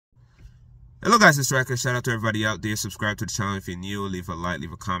Hello guys, it's Cercle. Shout out to everybody out there. Subscribe to the channel if you're new. Leave a like,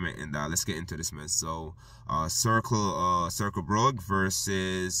 leave a comment, and let's get into this, man. So, Cercle Brugge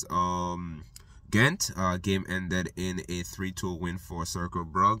versus Gent. Game ended in a 3-2 win for Cercle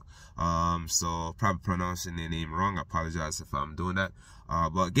Brugge. So probably pronouncing their name wrong. I apologize if I'm doing that.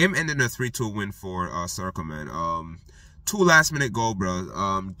 But game ended in a 3-2 win for Cercle, man. 2 last-minute goal,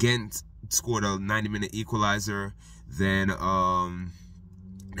 bro. Gent scored a 90-minute equalizer. Then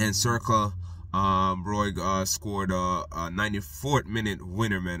Cercle Brugge scored a 94th minute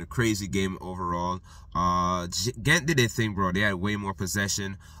winner, man. A crazy game overall. Gent did their thing, bro. They had way more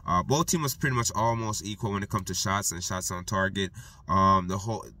possession. Both teams was pretty much almost equal when it comes to shots and shots on target. The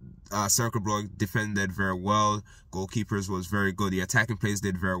whole Cercle Brugge defended very well. Goalkeepers was very good. The attacking players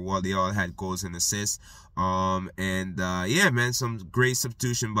did very well. They all had goals and assists. Yeah, man, some great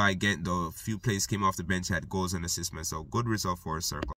substitution by Gent, though. A few players came off the bench, had goals and assists, man. So good result for Cercle.